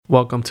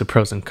Welcome to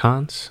Pros and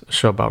Cons, a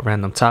show about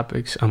random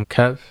topics. I'm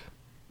Kev.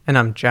 And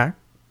I'm Jack.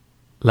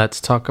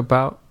 Let's talk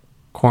about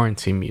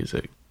quarantine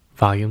music,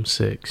 Volume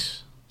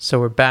 6. So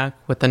we're back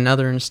with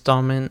another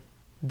installment.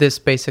 This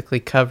basically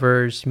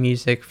covers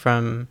music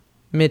from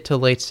mid to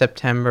late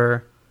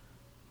September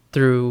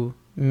through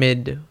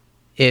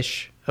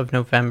mid-ish of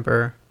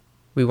November.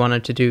 We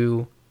wanted to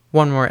do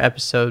one more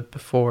episode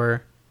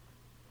before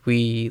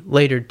we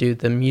later do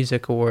the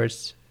music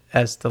awards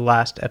as the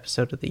last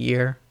episode of the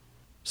year.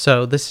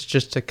 So this is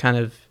just to kind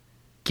of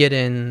get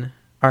in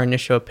our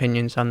initial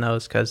opinions on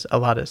those because a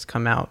lot has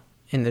come out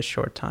in this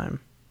short time.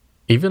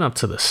 Even up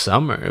to the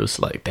summer, it was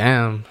like,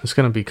 damn, it's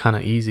going to be kind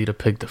of easy to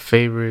pick the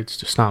favorites.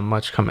 There's not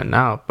much coming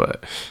out,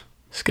 but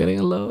it's getting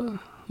a little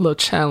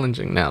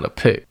challenging now to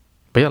pick.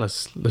 But yeah,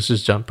 let's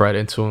just jump right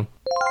into them.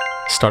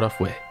 Start off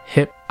with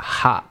hip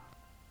hop.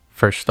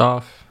 First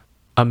off,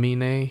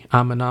 Amine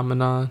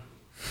Aminamenon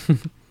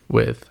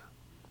with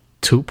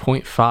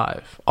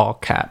 2.5, all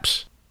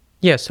caps.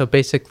 Yeah, so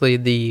basically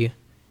the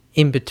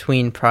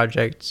in-between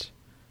project,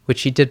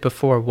 which he did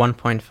before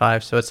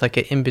 1.5, so it's like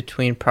an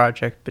in-between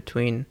project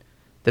between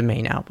the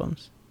main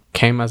albums.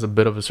 Came as a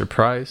bit of a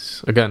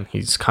surprise. Again,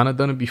 he's kind of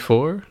done it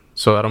before,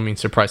 so I don't mean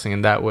surprising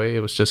in that way. It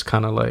was just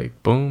kind of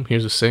like, boom,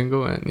 here's a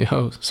single,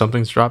 and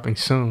something's dropping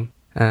soon.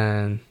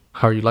 And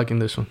how are you liking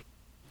this one?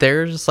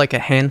 There's like a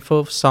handful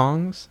of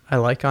songs I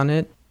like on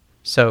it,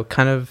 so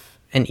kind of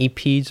an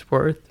EP's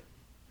worth.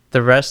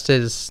 The rest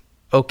is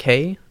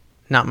okay.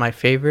 Not my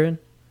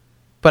favorite,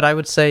 but I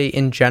would say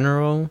in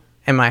general,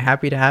 am I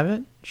happy to have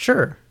it?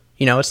 Sure.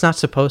 It's not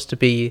supposed to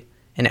be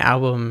an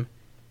album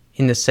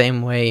in the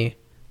same way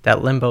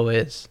that Limbo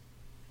is,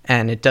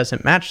 and it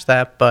doesn't match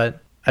that, but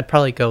I'd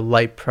probably go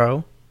Light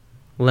Pro.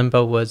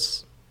 Limbo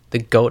was the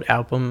GOAT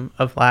album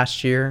of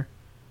last year,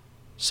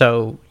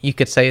 so you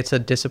could say it's a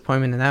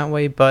disappointment in that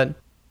way, but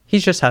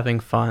he's just having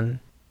fun.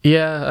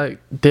 Yeah, I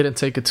didn't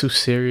take it too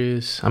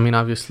serious. I mean,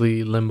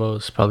 obviously, Limbo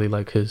is probably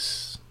like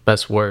his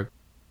best work.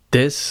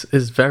 This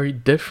is very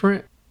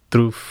different.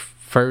 Through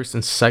first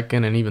and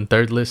second and even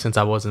third listens,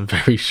 I wasn't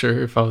very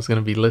sure if I was going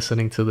to be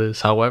listening to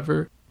this.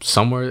 However,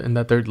 somewhere in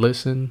that third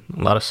listen,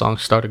 a lot of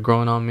songs started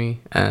growing on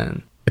me.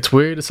 And it's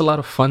weird. It's a lot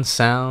of fun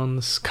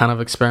sounds, kind of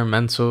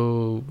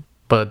experimental.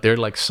 But they're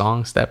like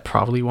songs that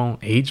probably won't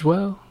age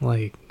well.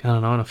 Like, I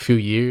don't know, in a few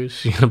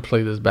years, you're going to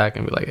play this back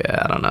and be like,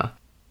 yeah, I don't know.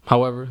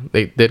 However,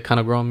 they did kind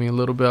of grow on me a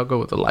little bit. I'll go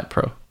with the Light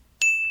Pro.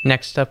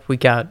 Next up, we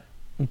got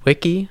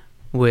Wiki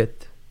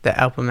with the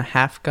album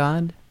Half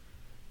God,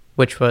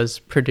 which was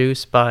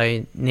produced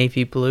by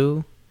Navy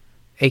Blue,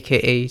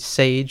 aka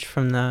Sage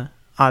from the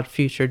Odd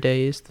Future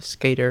days, the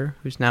skater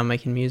who's now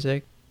making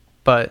music.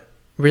 But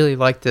really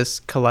like this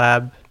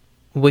collab.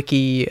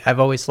 Wiki I've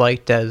always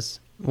liked as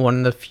one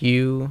of the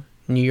few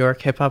New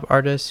York hip-hop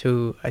artists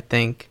who I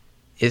think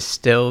is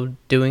still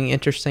doing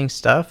interesting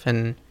stuff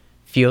and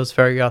feels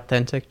very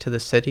authentic to the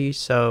city.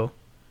 So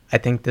I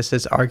think this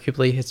is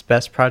arguably his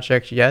best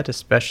project yet,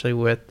 especially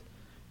with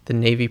the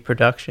Navy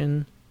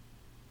production.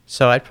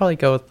 So I'd probably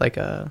go with like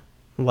a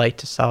light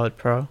to solid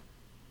pro.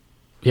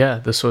 Yeah,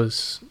 this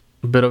was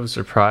a bit of a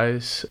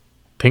surprise.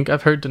 I think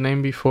I've heard the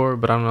name before,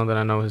 but I don't know that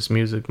I know his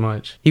music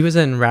much. He was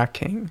in Rat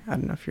King. I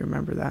don't know if you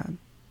remember that.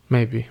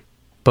 Maybe.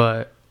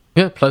 But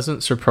yeah,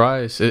 pleasant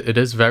surprise. It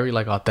is very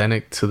like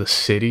authentic to the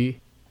city.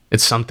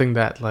 It's something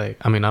that like,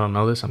 I mean, I don't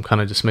know this. I'm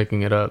kind of just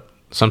making it up.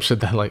 Some shit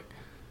that like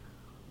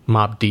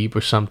Mobb Deep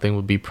or something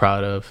would be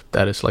proud of.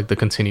 That is like the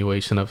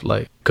continuation of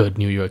like good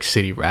New York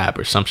City rap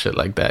or some shit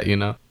like that,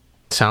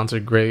 Sounds are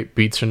great,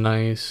 beats are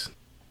nice.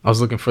 I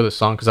was looking for the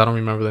song because I don't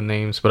remember the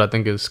names, but I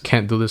think it's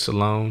Can't Do This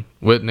Alone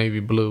with Navy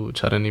Blue,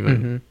 which I didn't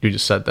even, You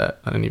just said that.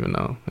 I didn't even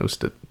know. It was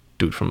the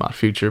dude from Odd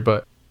Future,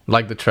 but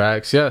like the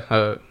tracks,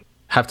 yeah.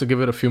 Have to give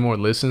it a few more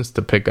listens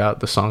to pick out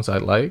the songs I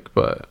like,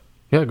 but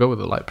yeah, go with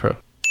the Light Pro.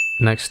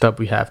 Next up,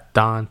 we have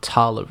Don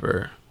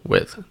Toliver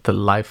with The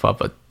Life of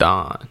a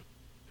Don.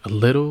 A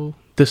little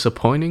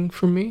disappointing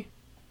for me.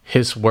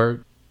 His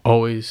work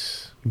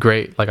always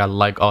great. Like I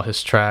like all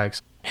his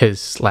tracks.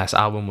 His last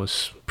album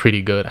was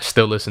pretty good. I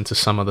still listen to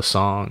some of the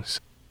songs.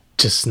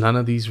 Just none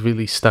of these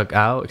really stuck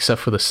out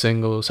except for the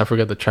singles. I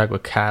forget the track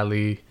with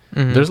Cali.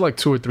 There's like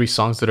 2 or 3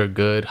 songs that are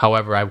good.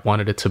 However, I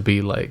wanted it to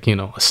be like,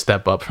 a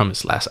step up from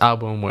his last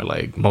album where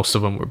like most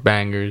of them were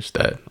bangers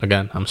that,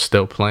 again, I'm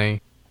still playing.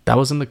 That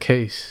wasn't the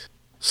case.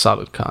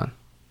 Solid con.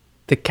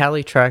 The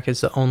Cali track is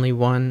the only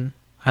one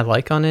I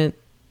like on it.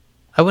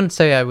 I wouldn't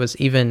say I was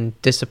even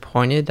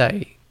disappointed.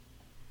 I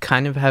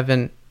kind of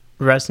haven't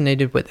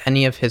resonated with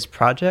any of his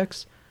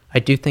projects. I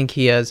do think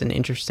he has an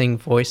interesting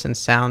voice and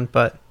sound,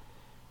 but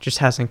just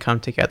hasn't come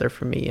together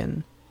for me,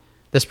 and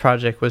this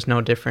project was no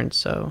different,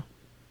 so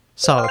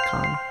solid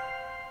con.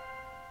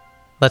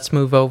 Let's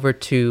move over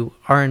to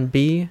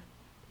R&B,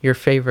 your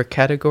favorite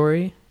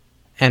category,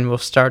 and we'll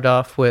start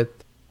off with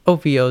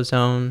OVO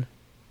Zone,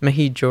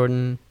 Mahid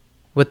Jordan,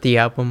 with the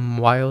album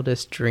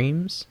Wildest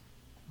Dreams.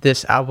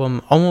 This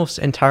album almost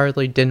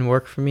entirely didn't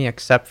work for me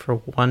except for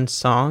one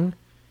song,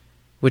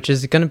 which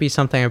is going to be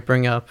something I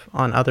bring up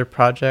on other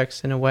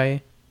projects in a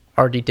way.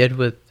 Already did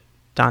with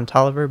Don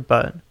Toliver,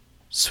 but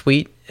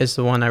Sweet is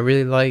the one I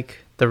really like.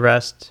 The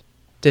rest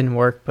didn't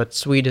work, but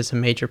Sweet is a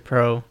major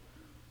pro.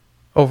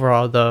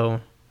 Overall,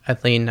 though,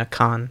 I'd lean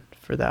Nakan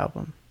for the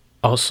album.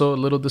 Also a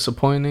little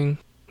disappointing.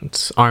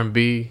 It's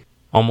R&B,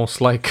 almost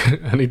like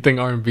anything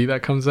R&B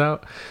that comes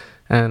out.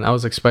 And I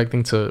was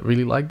expecting to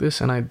really like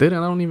this, and I didn't.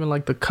 I don't even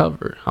like the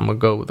cover. I'm going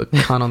to go with the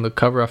Khan on the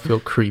cover. I feel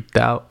creeped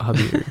out how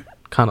they're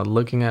kind of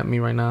looking at me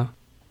right now.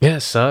 Yeah,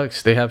 it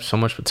sucks. They have so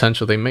much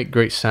potential. They make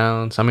great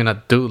sounds. I mean,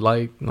 I do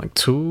like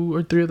 2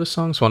 or 3 of the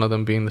songs, one of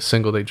them being the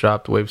single they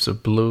dropped, Waves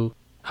of Blue.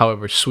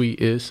 However,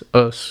 Sweet is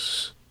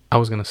I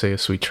was going to say a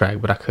sweet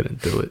track, but I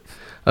couldn't do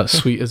it.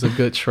 Sweet is a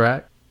good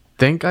track.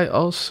 Think I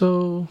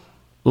also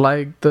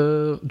like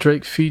the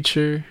Drake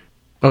feature,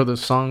 or the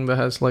song that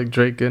has like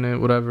Drake in it,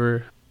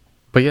 whatever.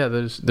 But yeah,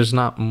 there's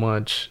not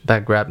much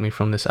that grabbed me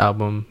from this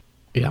album.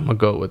 Yeah, I'm gonna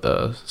go with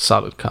a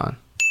solid Khan.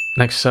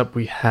 Next up,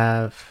 we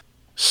have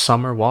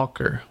Summer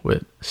Walker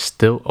with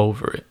Still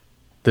Over It.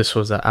 This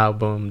was an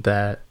album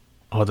that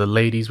all the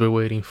ladies were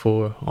waiting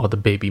for, all the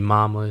baby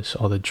mamas,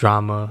 all the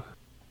drama.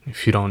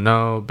 If you don't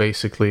know,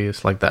 basically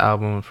it's like the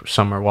album for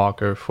Summer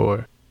Walker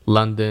for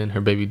London,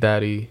 her baby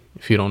daddy.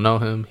 If you don't know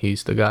him,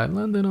 he's the guy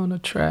London on the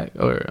track,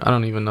 or I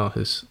don't even know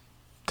his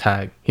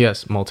tag. He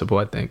has multiple,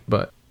 I think,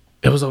 but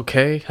it was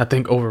okay. I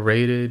think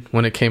overrated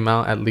when it came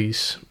out. At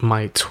least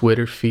my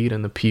Twitter feed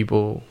and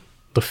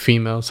the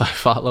females I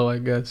follow, I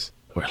guess,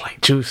 were like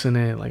juicing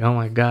it, like, oh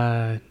my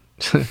god,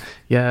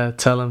 yeah,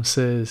 tell him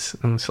sis.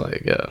 I'm just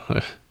like,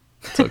 yeah,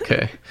 it's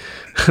okay.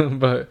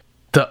 But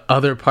the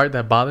other part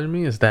that bothered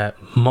me is that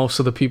most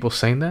of the people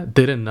saying that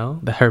didn't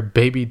know that her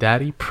baby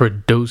daddy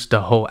produced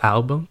the whole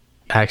album,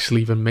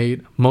 actually even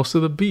made most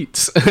of the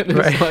beats. And it's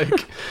right.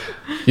 Like,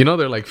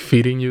 they're like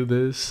feeding you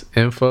this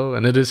info,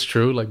 and it is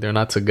true, like they're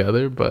not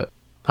together. But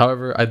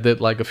however, I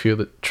did like a few of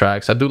the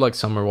tracks. I do like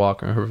Summer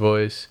Walker and her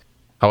voice.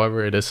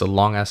 However, it is a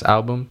long ass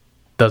album,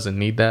 doesn't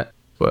need that,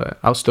 but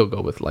I'll still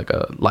go with like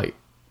a light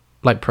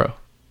pro.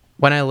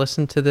 When I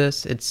listen to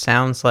this, it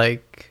sounds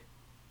like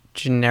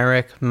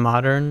generic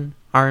modern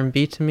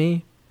R&B to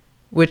me,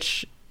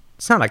 which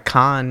it's not a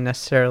con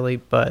necessarily,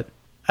 but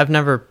I've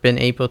never been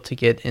able to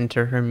get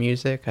into her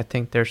music. I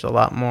think there's a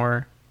lot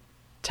more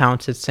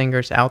talented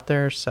singers out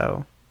there,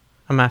 so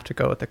I'm gonna have to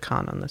go with the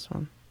con on this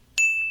one.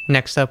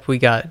 Next up, we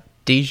got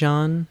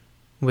Dijon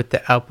with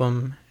the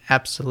album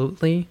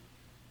Absolutely.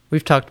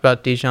 We've talked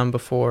about Dijon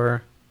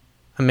before.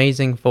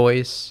 Amazing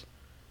voice.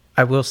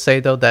 I will say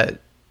though that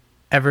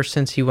ever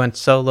since he went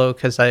solo,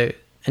 because I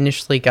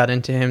initially got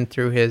into him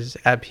through his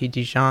Abhi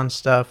Dijon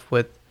stuff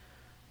with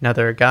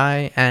another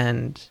guy,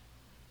 and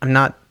I'm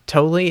not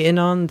totally in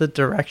on the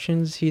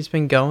directions he's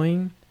been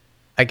going.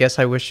 I guess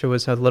I wish it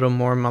was a little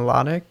more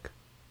melodic.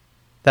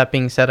 That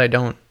being said, I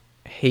don't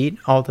hate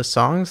all the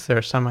songs. There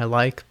are some I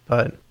like,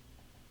 but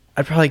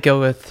I'd probably go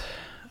with,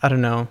 I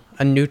don't know,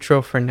 a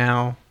neutral for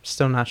now.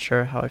 Still not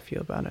sure how I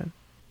feel about it.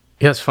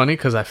 Yeah, it's funny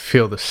because I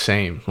feel the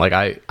same. Like,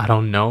 I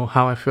don't know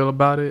how I feel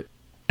about it.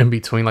 In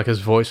between, like, his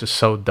voice is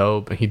so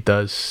dope, and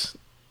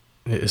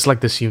it's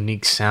like this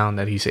unique sound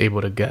that he's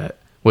able to get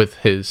with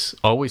his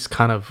always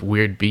kind of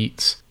weird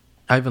beats.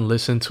 I even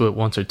listened to it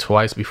once or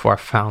twice before I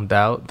found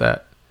out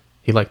that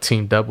he like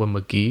teamed up with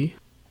McGee,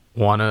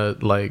 one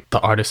of like the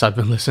artists I've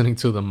been listening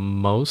to the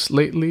most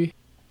lately.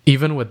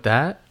 Even with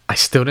that, I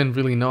still didn't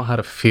really know how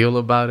to feel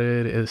about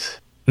it. Is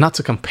not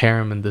to compare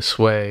him in this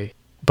way,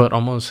 but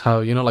almost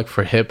how, like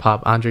for hip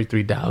hop, Andre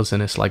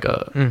 3000 is like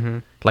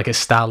like his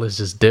style is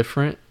just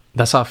different.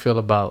 That's how I feel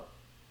about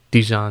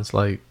Dijon's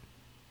like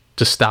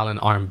just style in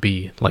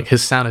R&B. Like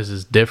his sound is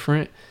just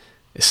different.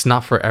 It's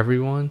not for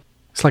everyone.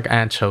 It's like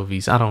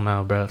anchovies. I don't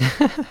know, bro.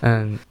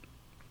 And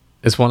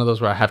it's one of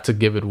those where I have to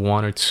give it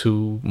 1 or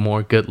 2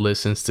 more good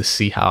listens to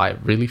see how I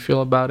really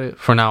feel about it.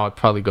 For now, I'd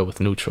probably go with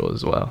neutral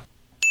as well.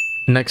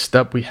 Next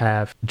up, we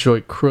have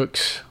Joy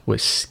Crooks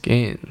with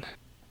Skin.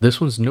 This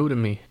one's new to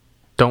me.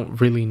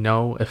 Don't really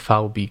know if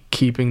I'll be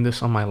keeping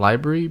this on my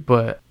library,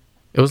 but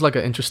it was like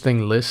an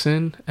interesting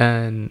listen.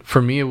 And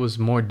for me, it was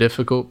more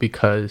difficult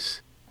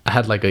because I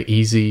had like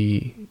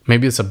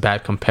maybe it's a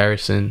bad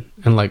comparison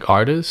in like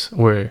artists,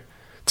 where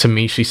to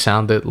me, she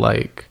sounded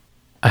like,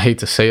 I hate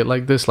to say it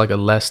like this, like a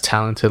less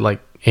talented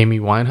like Amy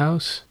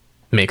Winehouse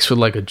mixed with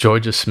like a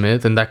Georgia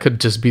Smith, and that could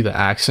just be the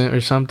accent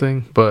or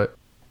something, but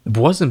it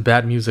wasn't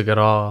bad music at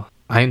all.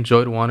 I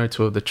enjoyed 1 or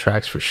 2 of the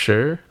tracks for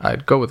sure.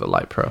 I'd go with a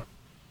light pro.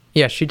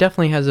 Yeah, she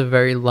definitely has a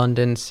very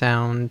London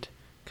sound,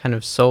 kind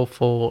of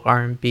soulful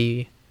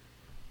R&B,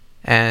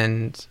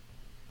 and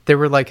there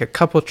were like a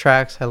couple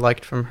tracks I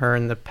liked from her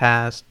in the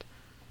past.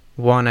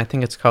 One, I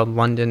think it's called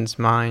London's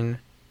Mine.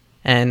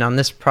 And on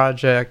this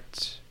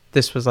project,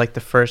 this was like the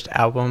first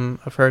album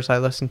of hers I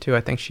listened to.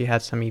 I think she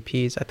had some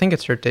EPs. I think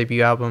it's her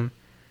debut album.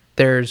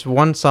 There's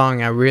one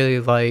song I really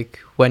like,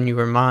 When You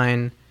Were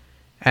Mine,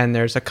 and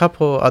there's a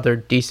couple other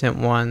decent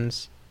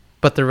ones.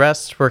 But the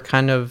rest were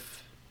kind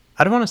of,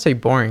 I don't want to say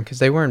boring, because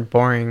they weren't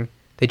boring.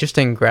 They just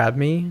didn't grab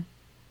me.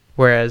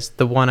 Whereas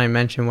the one I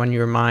mentioned, When You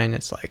Were Mine,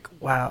 it's like,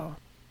 wow.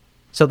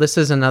 So this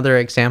is another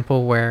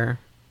example where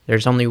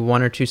there's only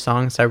 1 or 2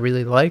 songs I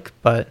really like,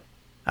 but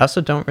I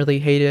also don't really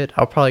hate it.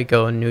 I'll probably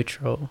go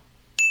neutral.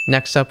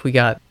 Next up, we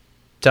got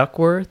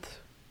Duckworth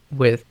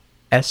with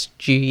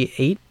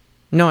SG8.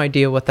 No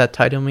idea what that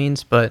title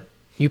means, but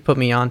you put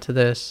me onto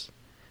this.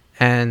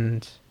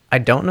 And I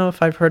don't know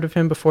if I've heard of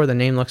him before. The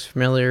name looks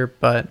familiar,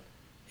 but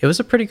it was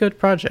a pretty good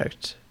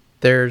project.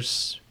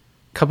 There's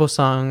a couple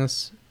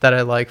songs that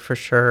I like for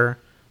sure.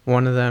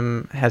 One of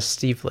them has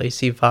Steve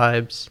Lacy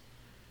vibes.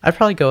 I'd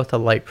probably go with a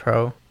light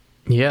pro.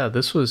 Yeah,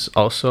 this was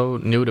also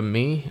new to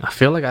me. I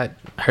feel like I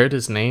heard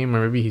his name,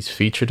 or maybe he's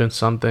featured in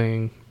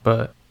something,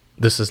 but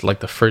this is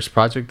like the first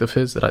project of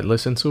his that I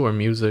listened to, or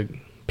music,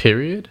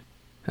 period.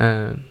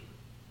 And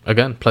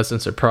again,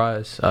 pleasant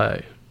surprise.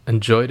 I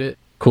enjoyed it.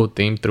 Cool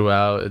theme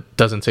throughout. It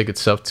doesn't take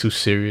itself too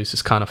serious.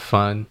 It's kind of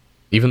fun.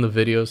 Even the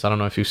videos, I don't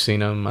know if you've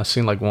seen them. I've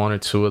seen like one or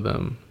two of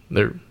them.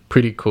 They're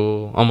pretty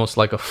cool. Almost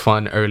like a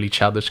fun early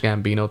Childish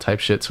Gambino type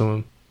shit to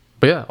him.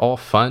 But yeah, all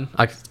fun.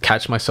 I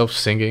catch myself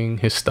singing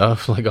his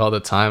stuff like all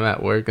the time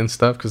at work and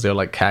stuff because they're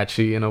like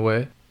catchy in a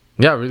way.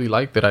 Yeah, I really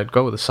liked it. I'd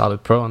go with a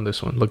solid pro on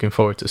this one. Looking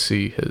forward to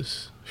see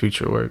his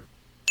future work.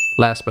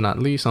 Last but not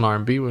least, on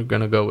R&B, we're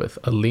going to go with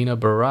Alina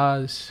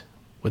Baraz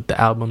with the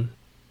album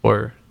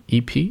or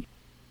EP,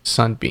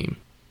 Sunbeam.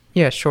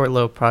 Yeah, short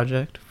little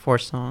project, 4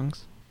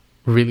 songs.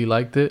 Really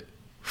liked it.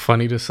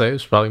 Funny to say,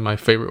 it's probably my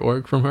favorite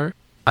work from her.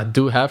 I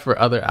do have her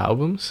other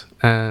albums,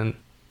 and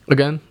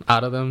again,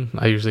 out of them,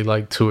 I usually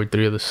like 2 or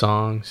 3 of the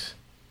songs.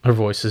 Her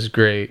voice is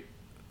great.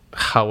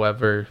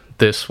 However,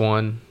 this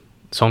one,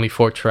 it's only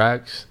 4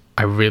 tracks.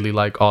 I really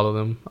like all of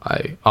them.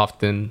 I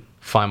often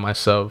find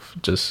myself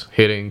just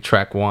hitting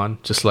track 1,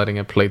 just letting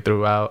it play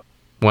throughout.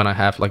 When I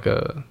have like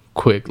a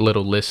quick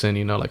little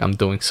listen, like I'm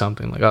doing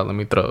something, like, oh, let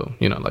me throw,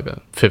 like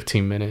a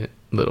 15-minute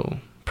little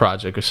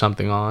project or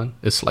something on.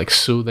 It's like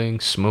soothing,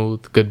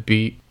 smooth, good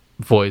beat.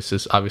 Voice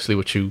is obviously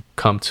what you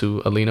come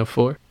to Alina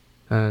for.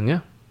 And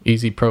yeah,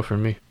 easy pro for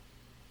me.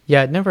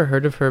 Yeah, I'd never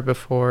heard of her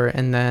before,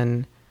 and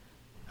then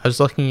I was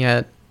looking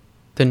at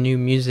the new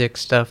music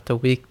stuff the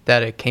week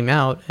that it came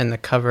out, and the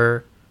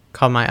cover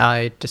caught my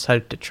eye,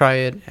 decided to try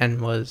it,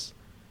 and was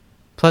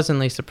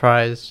pleasantly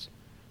surprised.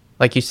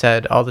 Like you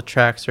said, all the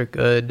tracks are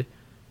good.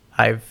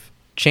 I've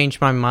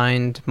changed my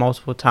mind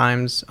multiple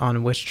times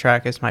on which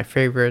track is my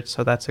favorite,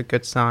 so that's a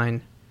good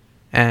sign.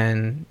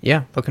 And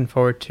yeah, looking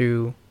forward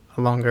to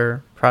a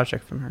longer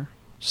project from her.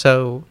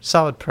 So,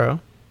 solid pro.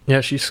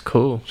 Yeah, she's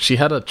cool. She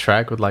had a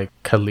track with like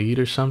Khalid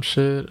or some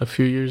shit a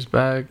few years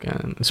back,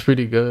 and it's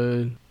pretty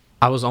good.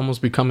 I was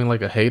almost becoming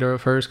like a hater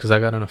of hers because I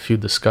got in a few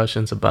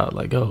discussions about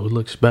like, oh, who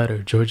looks better,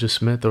 Georgia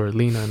Smith or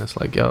Alina? And it's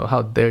like, yo,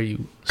 how dare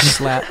you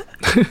slap?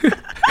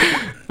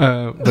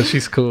 But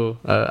she's cool.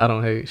 I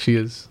don't hate. She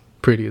is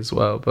pretty as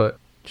well, but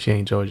she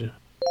ain't Georgia.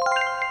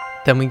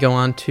 Then we go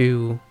on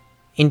to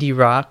indie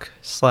rock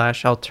 /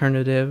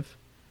 alternative,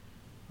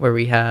 where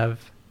we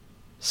have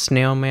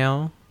Snail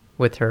Mail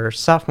with her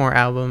sophomore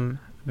album,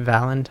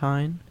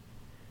 Valentine.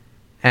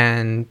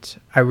 And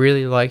I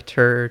really liked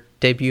her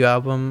debut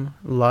album,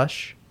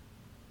 Lush.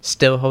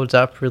 Still holds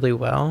up really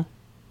well.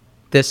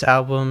 This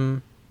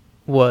album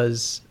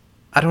was,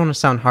 I don't want to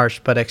sound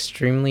harsh, but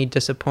extremely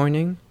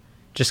disappointing,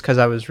 just because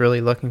I was really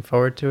looking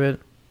forward to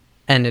it.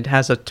 And it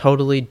has a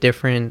totally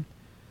different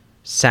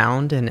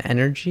sound and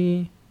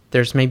energy.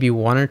 There's maybe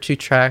 1 or 2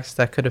 tracks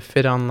that could have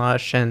fit on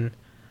Lush, and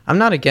I'm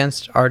not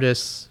against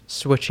artists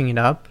switching it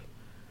up,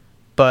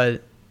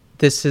 but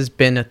this has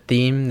been a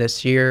theme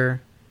this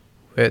year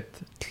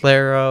with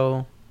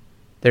Clairo.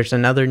 There's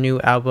another new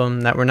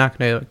album that we're not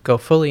going to go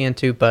fully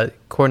into, but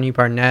Courtney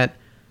Barnett,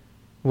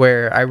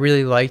 where I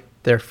really liked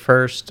their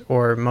first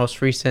or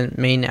most recent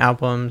main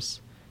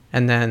albums,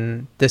 and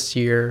then this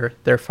year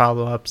their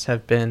follow-ups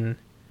have been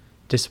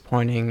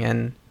disappointing,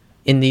 and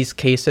in these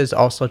cases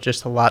also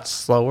just a lot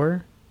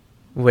slower,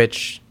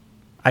 which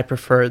I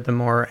prefer the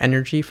more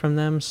energy from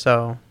them,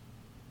 so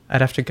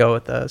I'd have to go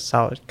with a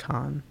solid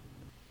con.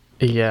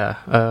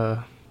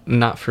 Yeah,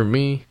 not for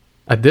me.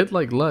 I did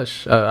like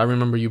Lush. I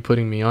remember you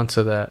putting me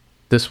onto that.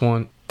 This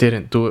one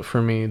didn't do it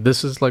for me.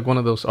 This is like one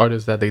of those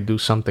artists that they do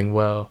something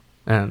well,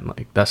 and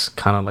like that's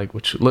kind of like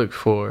what you look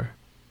for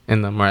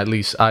in them, or at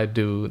least I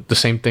do. The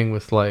same thing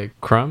with like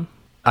Crumb.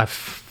 I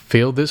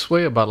feel this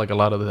way about like a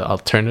lot of the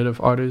alternative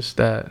artists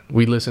that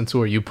we listen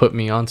to or you put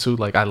me onto.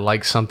 Like I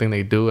like something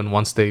they do, and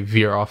once they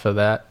veer off of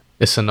that,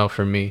 it's a no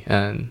for me.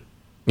 And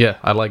yeah,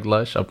 I like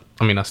Lush. I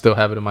mean, I still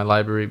have it in my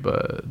library,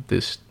 but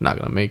this not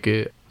gonna make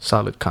it.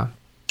 Solid con.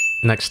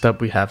 Next up,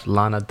 we have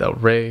Lana Del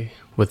Rey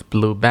with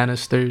Blue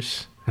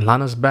Banisters. And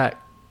Lana's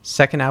back.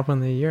 Second album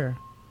of the year.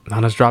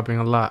 Lana's dropping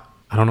a lot.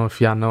 I don't know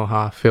if y'all know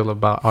how I feel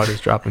about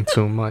artists dropping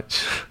too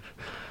much.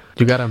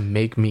 You gotta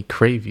make me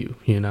crave you,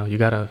 You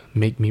gotta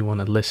make me want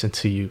to listen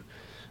to you.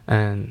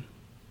 And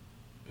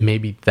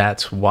maybe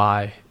that's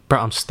why.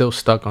 Bro, I'm still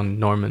stuck on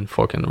Norman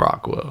fucking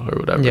Rockwell or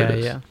whatever it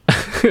is.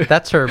 Yeah.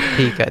 That's her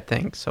peak, I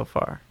think, so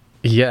far.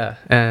 Yeah,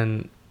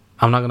 and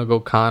I'm not gonna go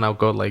con. I'll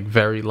go like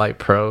very light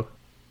pro.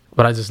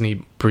 But I just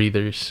need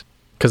breathers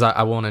because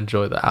I won't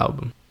enjoy the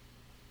album.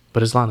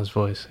 But it's Lana's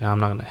voice. Yeah,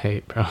 I'm not going to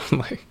hate, bro.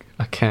 Like,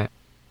 I can't.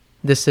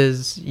 This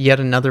is yet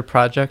another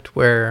project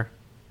where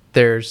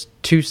There's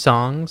two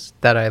songs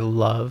that I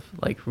love,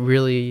 like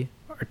really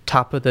are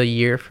top of the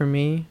year for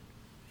me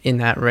in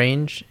that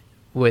range,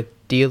 with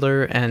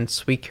Dealer and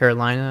Sweet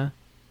Carolina.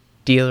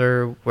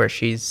 Dealer, where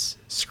she's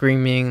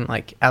screaming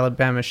like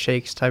Alabama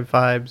Shakes type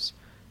vibes.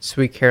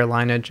 Sweet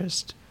Carolina,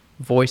 just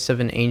voice of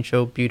an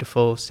angel,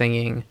 beautiful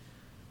singing.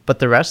 But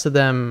the rest of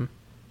them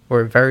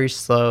were very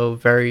slow,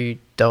 very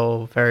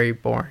dull, very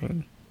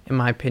boring. In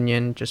my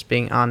opinion, just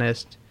being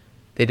honest,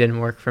 they didn't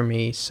work for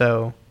me.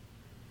 So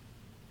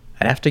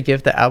I'd have to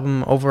give the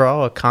album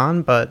overall a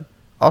con, but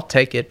I'll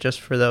take it just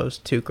for those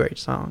two great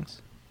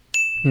songs.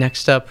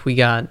 Next up, we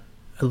got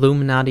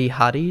Illuminati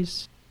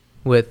Hotties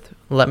with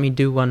Let Me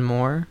Do One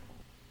More.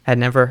 Had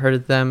never heard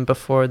of them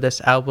before this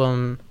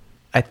album.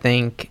 I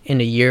think in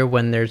a year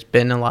when there's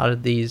been a lot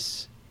of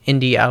these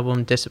indie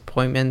album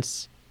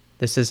disappointments,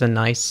 this is a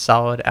nice,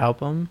 solid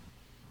album.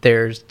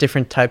 There's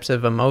different types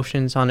of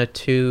emotions on it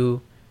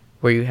too,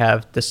 where you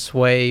have The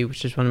Sway,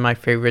 which is one of my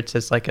favorites.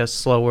 It's like a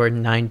slower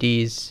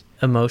 90s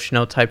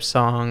emotional type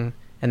song.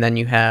 And then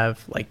you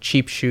have like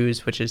Cheap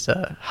Shoes, which is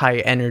a high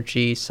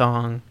energy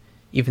song.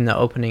 Even the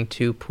opening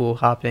to Pool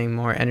Hopping,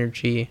 more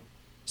energy.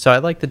 So I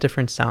like the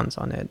different sounds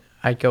on it.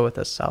 I'd go with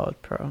a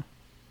solid pro.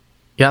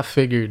 Yeah, I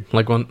figured,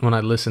 like, when I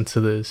listened to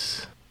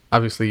this,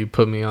 obviously you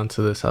put me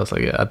onto this, I was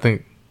like, yeah, I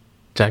think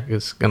Jack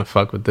is gonna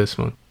fuck with this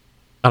one.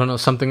 I don't know,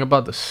 something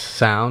about the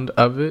sound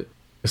of it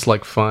is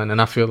like fun,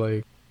 and I feel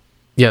like,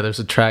 yeah, there's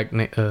a track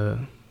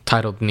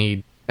titled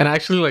Need. And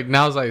actually, like,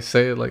 now as I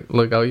say it, like,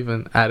 look, I'll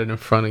even add it in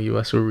front of you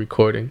as we're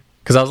recording.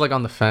 Because I was, like,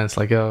 on the fence,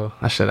 like, yo,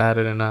 I should add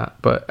it or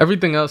not. But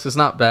everything else is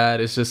not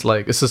bad. It's just,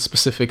 like, it's a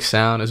specific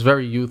sound. It's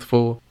very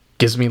youthful.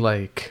 Gives me,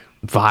 like,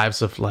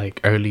 vibes of, like,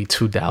 early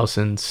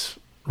 2000s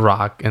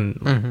rock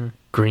and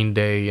Green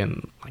Day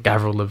and, like,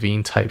 Avril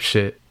Lavigne type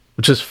shit.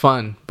 Which is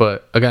fun.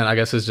 But, again, I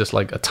guess it's just,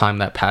 like, a time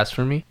that passed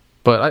for me.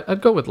 But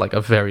I'd go with, like,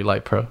 a very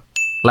light pro.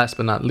 Last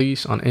but not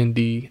least, on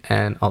indie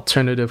and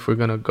alternative, we're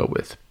going to go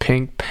with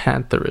Pink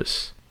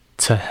Pantheress.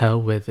 To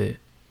Hell With It.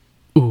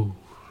 Ooh.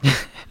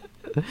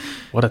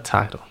 What a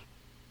title.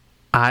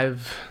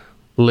 I've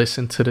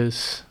listened to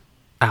this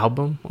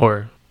album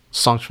or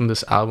songs from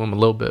this album a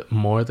little bit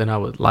more than I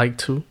would like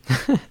to.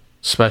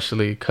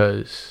 Especially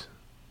because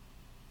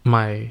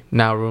my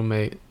now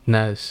roommate,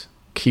 Nez,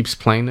 keeps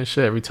playing this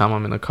shit every time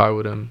I'm in the car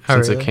with him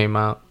since it came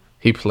out.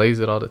 He plays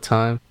it all the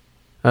time.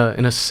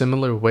 In a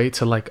similar way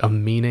to like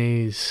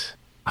Amine's,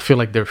 I feel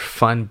like they're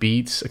fun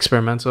beats,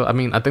 experimental. I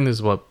mean, I think this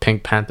is what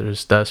Pink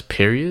Panthers does,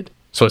 period.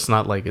 So it's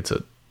not like it's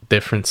a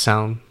different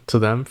sound to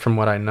them from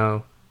what I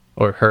know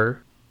or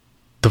her.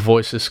 The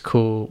voice is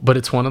cool, but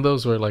it's one of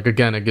those where, like,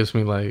 again, it gives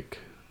me like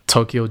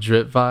Tokyo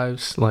Drip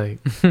vibes, like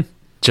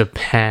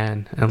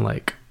Japan and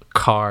like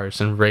cars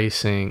and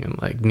racing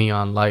and like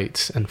neon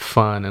lights and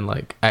fun and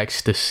like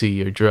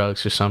ecstasy or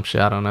drugs or some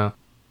shit. I don't know.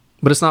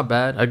 But it's not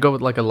bad. I'd go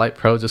with like a light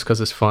pro just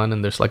because it's fun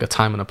and there's like a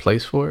time and a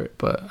place for it.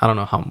 But I don't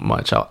know how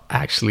much I'll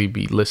actually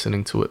be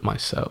listening to it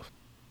myself.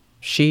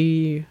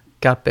 She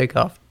got big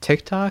off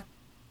TikTok.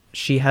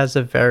 She has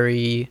a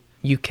very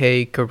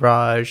UK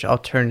garage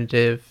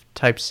alternative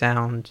type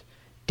sound,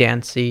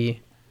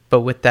 dancey,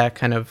 but with that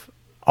kind of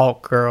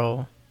alt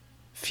girl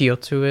feel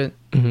to it.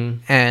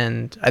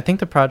 And I think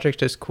the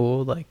project is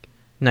cool, like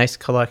nice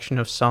collection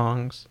of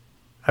songs.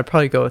 I'd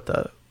probably go with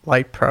a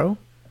light pro.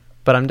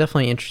 But I'm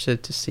definitely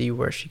interested to see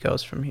where she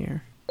goes from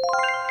here.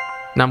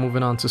 Now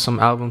moving on to some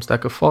albums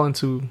that could fall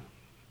into,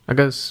 I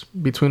guess,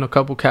 between a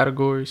couple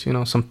categories. You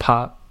know, some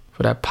pop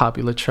for that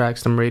popular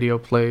tracks, some radio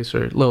plays,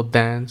 or little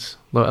dance,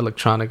 little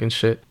electronic and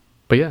shit.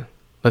 But yeah,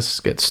 let's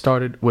get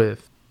started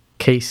with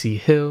Casey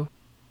Hill,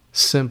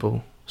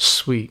 Simple,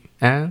 Sweet,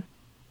 and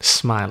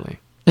Smiling.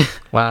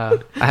 Wow,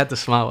 I had to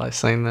smile while I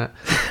sang that.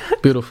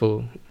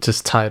 Beautiful,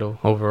 just title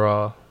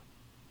overall.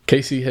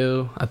 Casey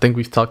Hill, I think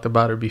we've talked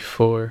about her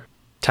before.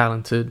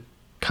 Talented,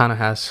 kind of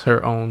has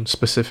her own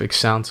specific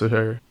sound to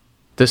her.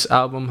 This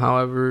album,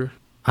 however,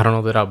 I don't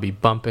know that I'll be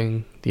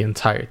bumping the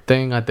entire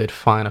thing. I did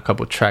find a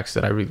couple tracks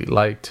that I really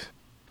liked.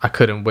 I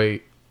Couldn't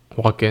Wait,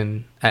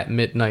 Walking at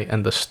Midnight,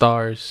 and The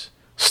Stars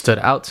stood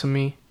out to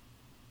me.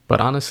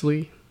 But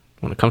honestly,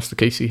 when it comes to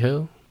Casey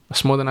Hill,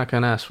 that's more than I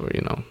can ask for,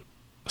 you know.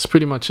 That's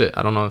pretty much it.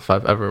 I don't know if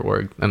I've ever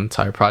worked an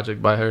entire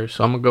project by her,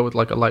 so I'm gonna go with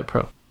like a light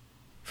pro.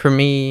 For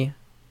me,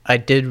 I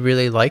did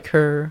really like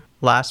her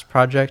last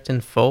project in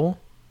full.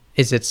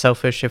 Is It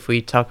Selfish If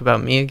We Talk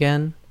About Me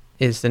Again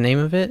is the name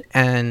of it,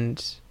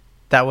 and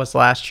that was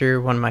last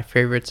year one of my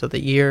favorites of the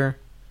year,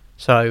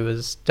 so I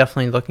was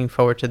definitely looking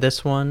forward to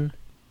this one.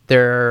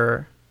 There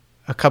are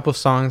a couple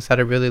songs that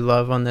I really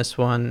love on this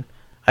one.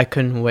 I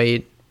Couldn't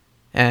Wait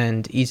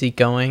and Easy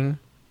Going.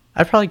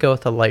 I'd probably go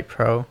with a light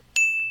pro.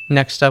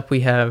 Next up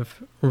we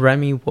have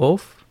Remy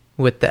Wolf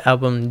with the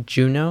album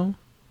Juno.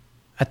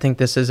 I think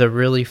this is a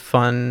really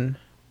fun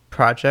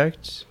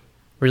project,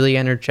 really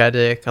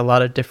energetic, a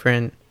lot of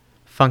different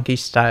funky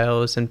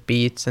styles and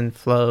beats and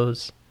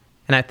flows.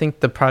 And I think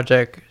the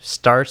project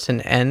starts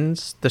and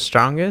ends the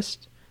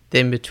strongest. The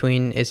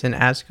in-between isn't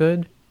as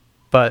good.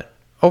 But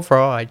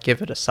overall, I'd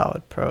give it a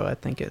solid pro. I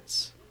think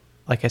it's,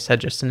 like I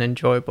said, just an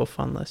enjoyable,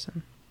 fun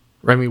listen.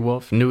 Remy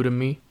Wolf, New to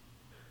Me,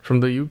 from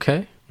the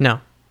UK?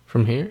 No.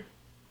 From here?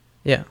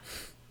 Yeah.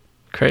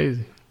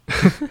 Crazy.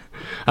 I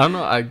don't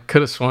know. I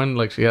could have sworn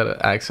like she had an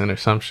accent or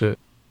some shit.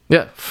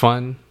 Yeah,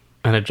 fun,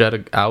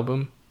 energetic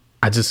album.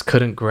 I just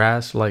couldn't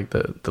grasp like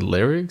the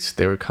lyrics.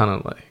 They were kind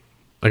of like,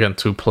 again,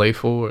 too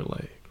playful, or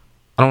like,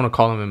 I don't want to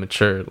call them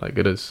immature. Like,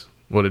 it is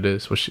what it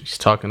is, what she's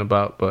talking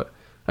about. But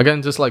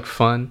again, just like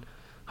fun.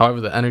 However,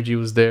 the energy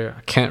was there.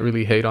 I can't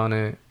really hate on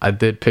it. I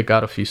did pick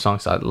out a few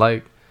songs I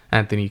like.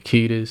 Anthony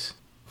Kiedis,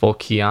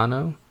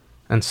 Volcano,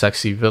 and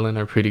Sexy Villain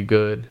are pretty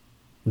good.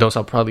 Those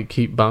I'll probably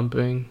keep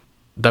bumping.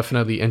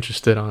 Definitely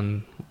interested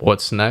on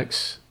what's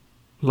next.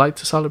 Light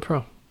to Solid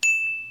Pro.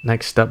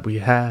 Next up we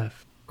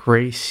have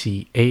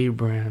Gracie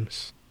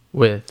Abrams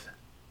with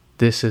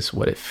This Is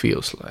What It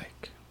Feels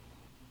Like.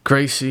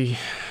 Gracie,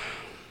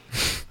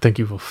 think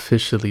you've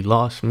officially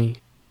lost me.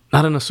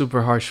 Not in a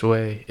super harsh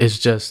way. It's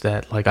just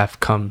that like I've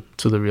come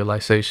to the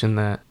realization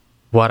that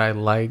what I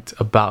liked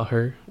about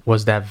her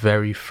was that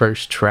very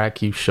first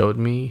track you showed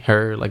me,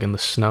 her like in the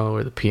snow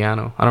or the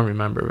piano. I don't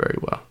remember very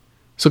well.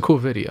 It's a cool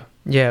video.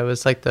 Yeah, it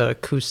was like the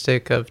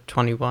acoustic of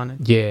 21.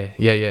 Yeah.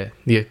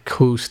 The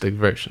acoustic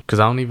version. Because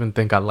I don't even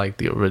think I like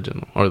the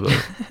original or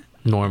the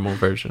normal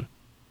version.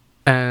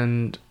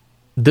 And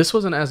this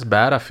wasn't as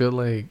bad. I feel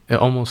like it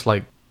almost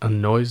like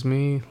annoys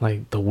me.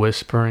 Like the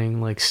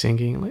whispering, like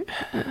singing.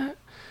 Like,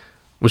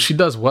 which she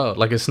does well.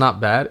 Like it's not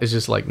bad. It's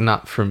just like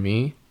not for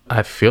me.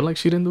 I feel like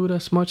she didn't do it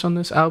as much on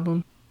this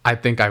album. I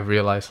think I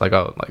realized like,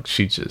 oh, like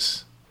she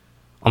just,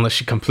 unless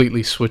she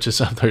completely switches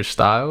up her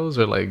styles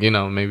or like, you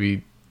know,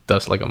 maybe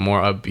does like a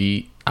more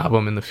upbeat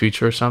album in the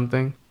future or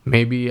something,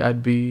 maybe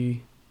I'd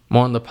be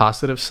more on the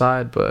positive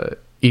side,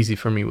 but easy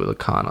for me with a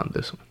con on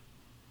this one.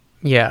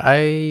 Yeah,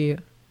 I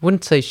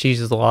wouldn't say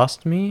she's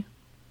lost me,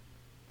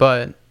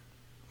 but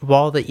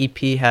while the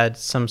EP had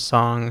some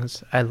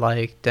songs I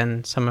liked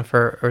and some of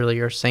her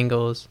earlier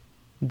singles,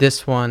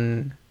 this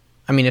one,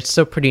 I mean, it's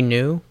still pretty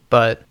new,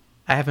 but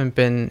I haven't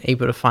been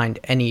able to find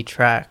any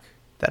track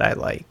that I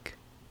like.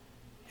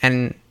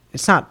 And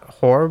it's not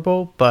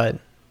horrible, but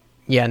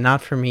yeah,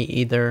 not for me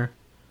either.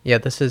 Yeah,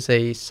 this is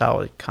a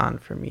solid con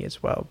for me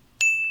as well.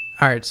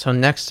 Alright, so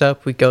next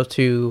up we go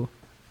to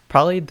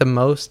probably the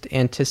most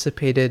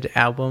anticipated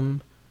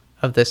album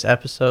of this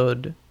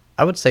episode,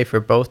 I would say for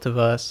both of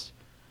us,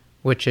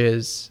 which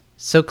is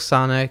Silk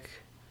Sonic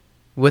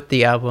with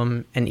the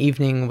album An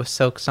Evening with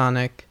Silk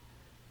Sonic.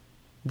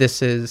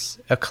 This is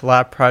a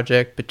collab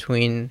project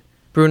between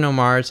Bruno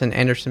Mars and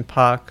Anderson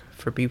 .Paak,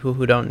 for people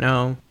who don't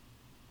know.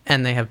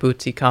 And they have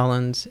Bootsy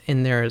Collins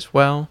in there as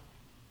well.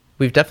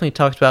 We've definitely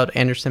talked about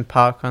Anderson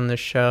 .Paak on this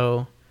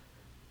show.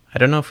 I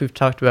don't know if we've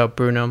talked about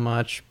Bruno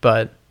much,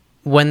 but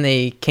when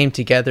they came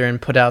together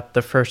and put out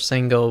the first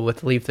single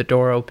with Leave the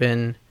Door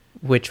Open,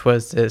 which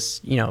was this,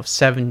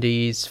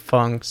 70s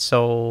funk,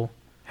 soul,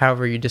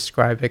 however you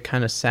describe it,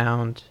 kind of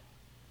sound,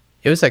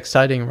 it was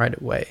exciting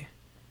right away.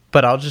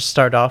 But I'll just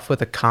start off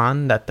with a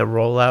con that the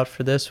rollout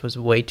for this was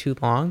way too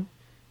long,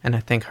 and I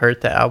think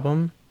hurt the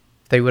album.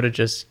 They would have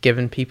just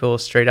given people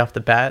straight off the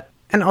bat,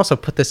 and also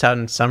put this out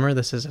in summer.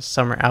 This is a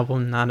summer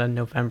album, not a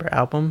November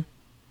album.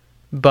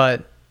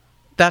 But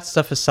that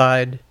stuff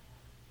aside,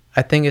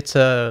 I think it's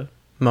a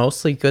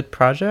mostly good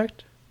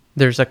project.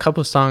 There's a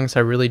couple songs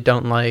I really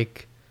don't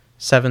like,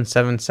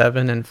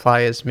 777 and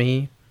Fly As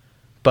Me,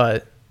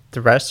 but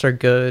the rest are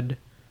good.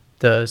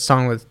 The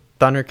song with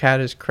Thundercat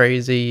is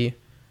crazy.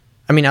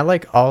 I mean, I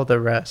like all the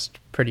rest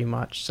pretty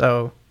much,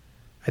 so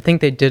I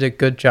think they did a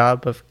good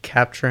job of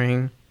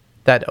capturing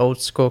that old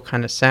school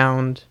kind of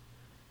sound.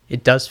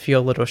 It does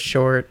feel a little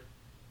short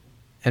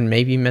and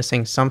maybe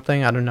missing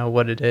something. I don't know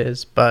what it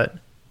is, but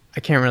I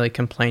can't really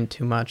complain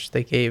too much.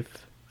 They gave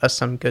us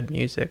some good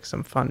music,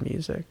 some fun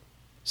music.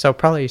 So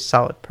probably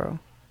solid pro.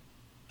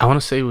 I want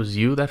to say it was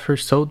you that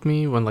first told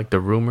me when like the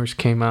rumors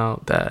came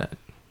out that,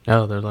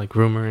 they're like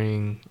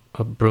rumoring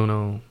a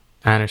Bruno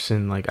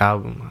Anderson like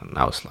album. And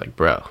I was like,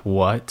 bro,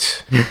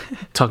 what?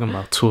 Talking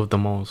about two of the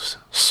most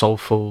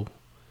soulful,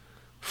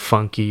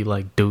 funky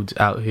like dudes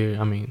out here.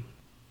 I mean,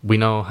 we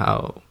know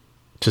how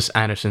just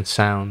Anderson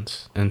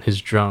sounds and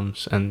his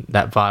drums and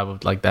that vibe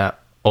of like that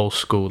old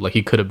school, like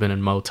he could have been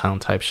in Motown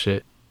type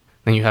shit.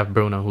 Then you have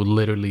Bruno who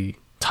literally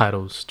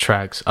titles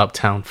tracks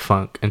Uptown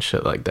Funk and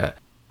shit like that.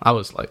 I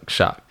was like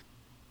shocked.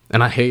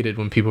 And I hated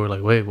when people were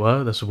like, wait,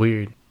 what? That's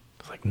weird. I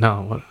was like,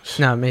 no. What?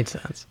 No, it made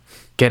sense.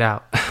 Get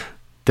out.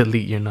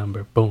 Delete your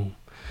number. Boom.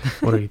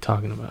 What are you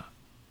talking about?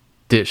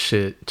 This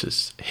shit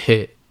just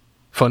hit.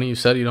 Funny you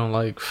said you don't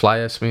like Fly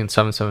As Me and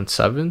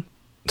 777.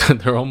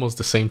 They're almost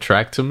the same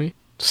track to me.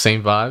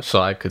 Same vibe.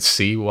 So I could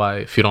see why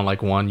if you don't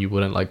like one, you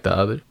wouldn't like the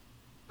other.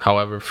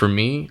 However, for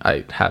me,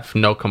 I have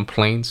no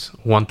complaints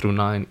 1 through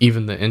 9.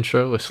 Even the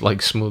intro is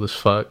like smooth as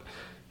fuck.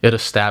 It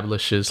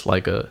establishes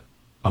like a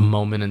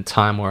moment in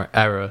time or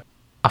era.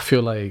 I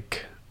feel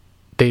like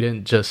they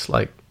didn't just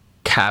like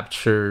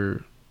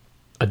capture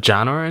a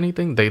genre or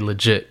anything. They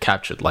legit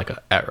captured like an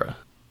era.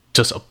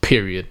 Just a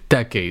period,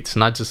 decades,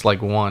 not just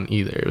like one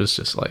either. It was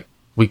just like,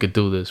 we could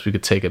do this, we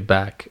could take it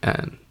back,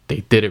 and they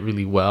did it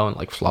really well and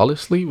like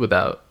flawlessly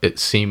without it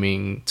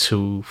seeming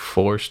too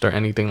forced or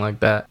anything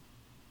like that.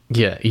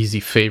 Yeah, easy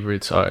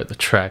favorites are the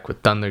track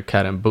with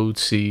Thundercat and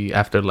Bootsy,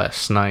 After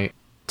Last Night.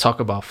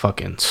 Talk about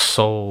fucking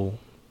soul,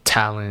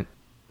 talent,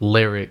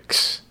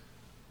 lyrics,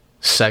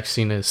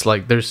 sexiness.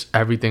 Like, there's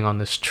everything on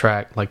this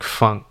track, like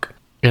funk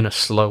in a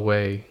slow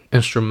way,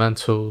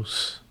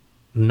 instrumentals,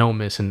 no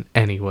miss in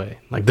any way.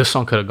 Like, this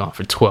song could have gone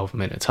for 12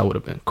 minutes. I would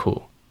have been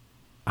cool.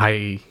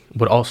 I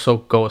would also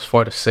go as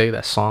far to say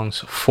that songs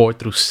 4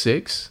 through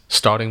 6,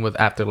 starting with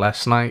After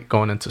Last Night,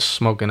 going into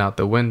Smoking Out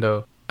the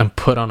Window, and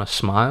Put on a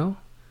Smile,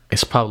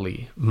 is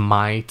probably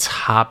my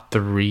top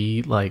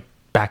 3, like,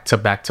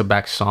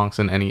 back-to-back-to-back songs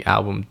in any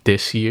album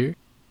this year.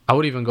 I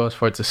would even go as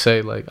far to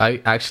say, like,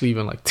 I actually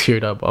even, like,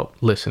 teared up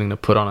listening to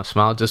Put on a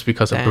Smile just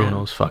because of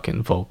Bruno's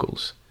fucking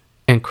vocals.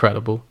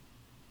 Incredible.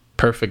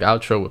 Perfect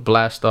outro with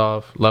Blast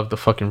Off. Love the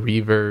fucking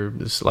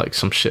reverb. It's, like,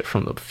 some shit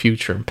from the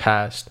future and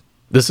past.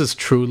 This is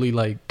truly,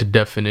 like, the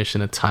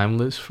definition of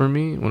timeless for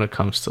me when it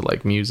comes to,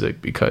 like,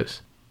 music,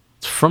 because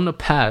it's from the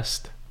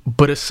past,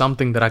 but it's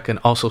something that I can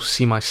also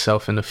see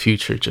myself in the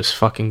future just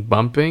fucking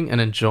bumping and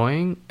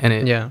enjoying, and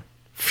it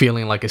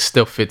feeling like it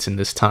still fits in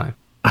this time.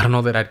 I don't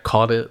know that I'd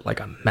call it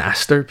like a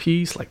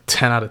masterpiece, like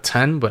 10 out of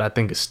 10, but I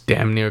think it's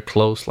damn near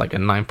close, like a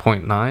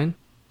 9.9.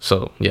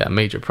 So yeah,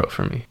 major pro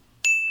for me.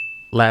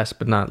 Last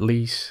but not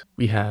least,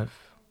 we have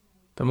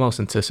the most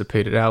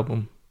anticipated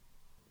album,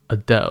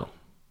 Adele,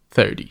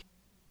 30.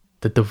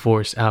 The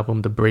divorce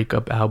album, the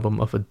breakup album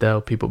of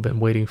Adele people been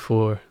waiting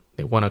for.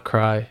 They want to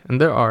cry. And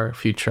there are a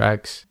few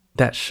tracks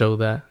that show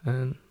that,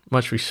 and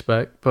much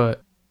respect,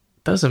 but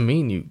doesn't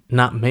mean you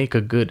not make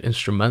a good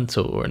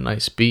instrumental or a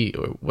nice beat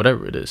or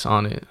whatever it is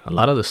on it. A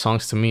lot of the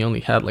songs to me only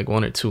had like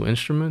 1 or 2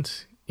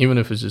 instruments. Even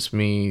if it's just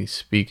me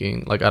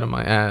speaking like out of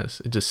my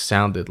ass, it just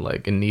sounded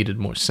like it needed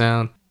more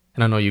sound.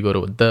 And I know you go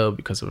to Adele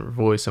because of her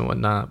voice and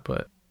whatnot,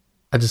 but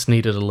I just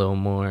needed a little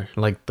more.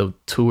 Like, the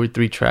 2 or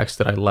 3 tracks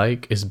that I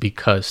like is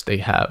because they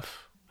have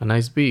a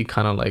nice beat,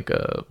 kind of like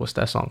what's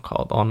that song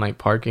called? All Night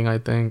Parking, I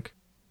think.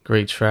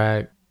 Great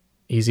track.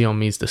 Easy on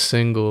Me's the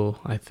single,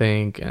 I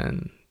think,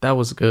 and that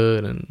was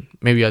good. And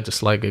maybe I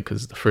just like it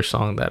because it's the first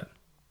song that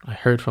I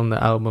heard from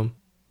the album.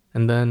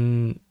 And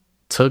then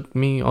took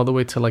me all the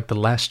way to like the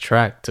last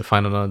track to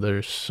find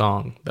another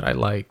song that I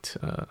liked.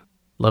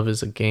 Love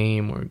is a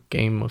Game, or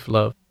Game of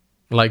Love.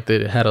 Liked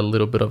it. It had a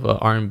little bit of a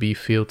R&B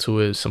feel to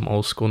it, some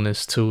old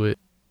schoolness to it.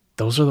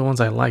 Those are the ones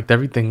I liked.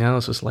 Everything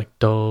else was like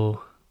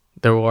dull.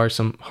 There were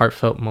some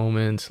heartfelt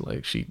moments,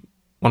 like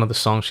one of the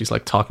songs she's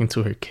like talking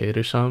to her kid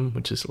or something,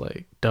 which is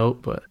like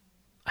dope, but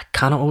I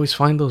kind of always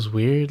find those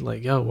weird.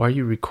 Like, yo, why are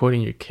you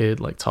recording your kid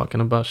like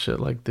talking about shit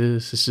like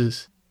this?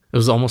 It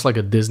was almost like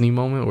a Disney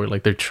moment where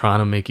like they're trying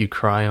to make you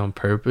cry on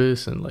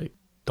purpose, and like,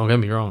 don't get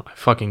me wrong, I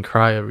fucking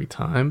cry every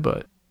time, but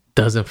it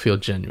doesn't feel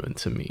genuine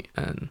to me,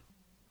 and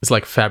it's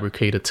like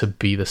fabricated to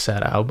be the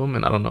sad album,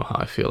 and I don't know how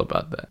I feel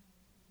about that.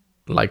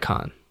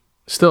 Lycon,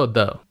 still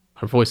Adele,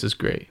 her voice is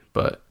great,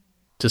 but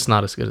just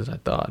not as good as I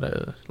thought.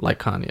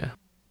 Lycon, yeah.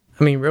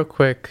 I mean, real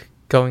quick,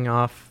 going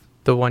off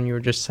the one you were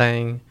just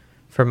saying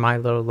for My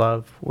Little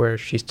Love, where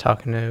she's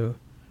talking to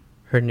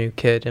her new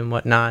kid and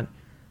whatnot,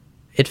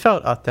 it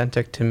felt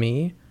authentic to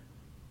me.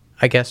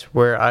 I guess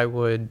where I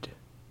would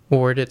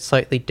word it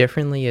slightly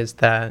differently is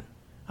that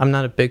I'm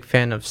not a big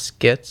fan of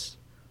skits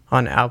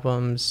on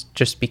albums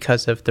just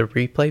because of the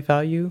replay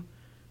value,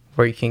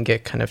 where you can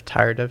get kind of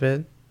tired of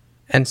it.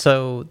 And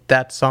so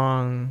that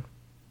song,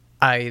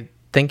 I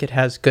think it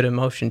has good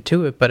emotion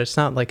to it, but it's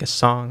not like a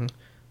song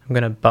I'm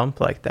gonna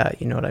bump like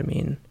that, you know what I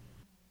mean?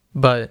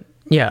 But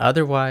yeah,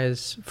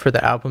 otherwise for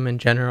the album in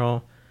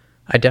general,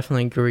 I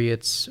definitely agree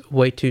it's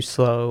way too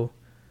slow.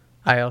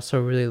 I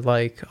also really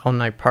like All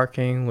Night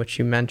Parking, which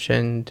you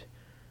mentioned.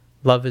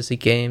 Love is a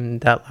Game,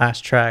 that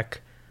last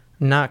track.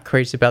 I'm not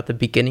crazy about the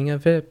beginning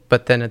of it,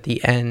 but then at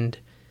the end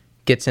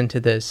gets into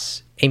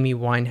this Amy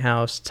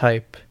Winehouse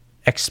type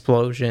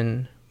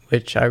explosion,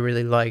 which I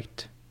really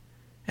liked.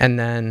 And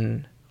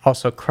then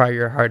also Cry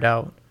Your Heart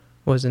Out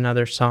was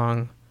another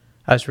song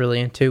I was really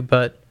into,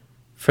 but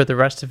for the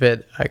rest of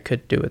it, I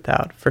could do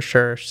without, for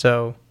sure.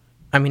 So,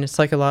 I mean, it's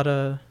like a lot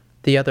of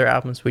the other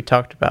albums we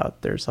talked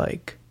about. There's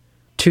like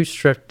too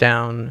stripped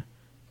down,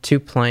 too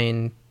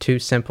plain, too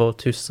simple,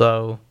 too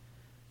slow.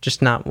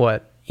 Just not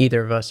what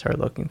either of us are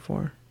looking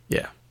for.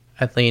 Yeah.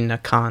 Atlin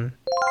Khan.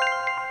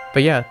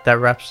 But yeah, that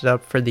wraps it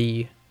up for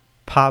the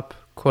pop,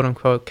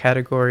 quote-unquote,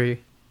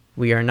 category.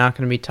 We are not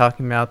going to be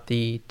talking about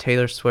the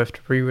Taylor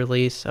Swift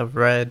re-release of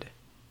Red,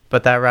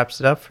 but that wraps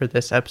it up for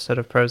this episode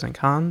of Pros and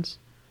Cons.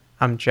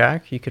 I'm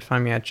Jack. You could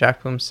find me at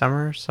Jack Bloom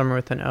Summer, Summer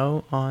with an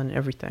O, on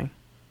everything.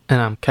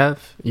 And I'm Kev.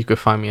 You could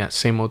find me at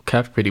same old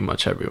Kev pretty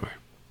much everywhere.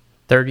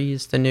 30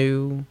 is the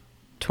new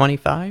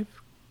 25?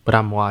 But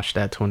I'm washed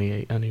at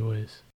 28 anyways.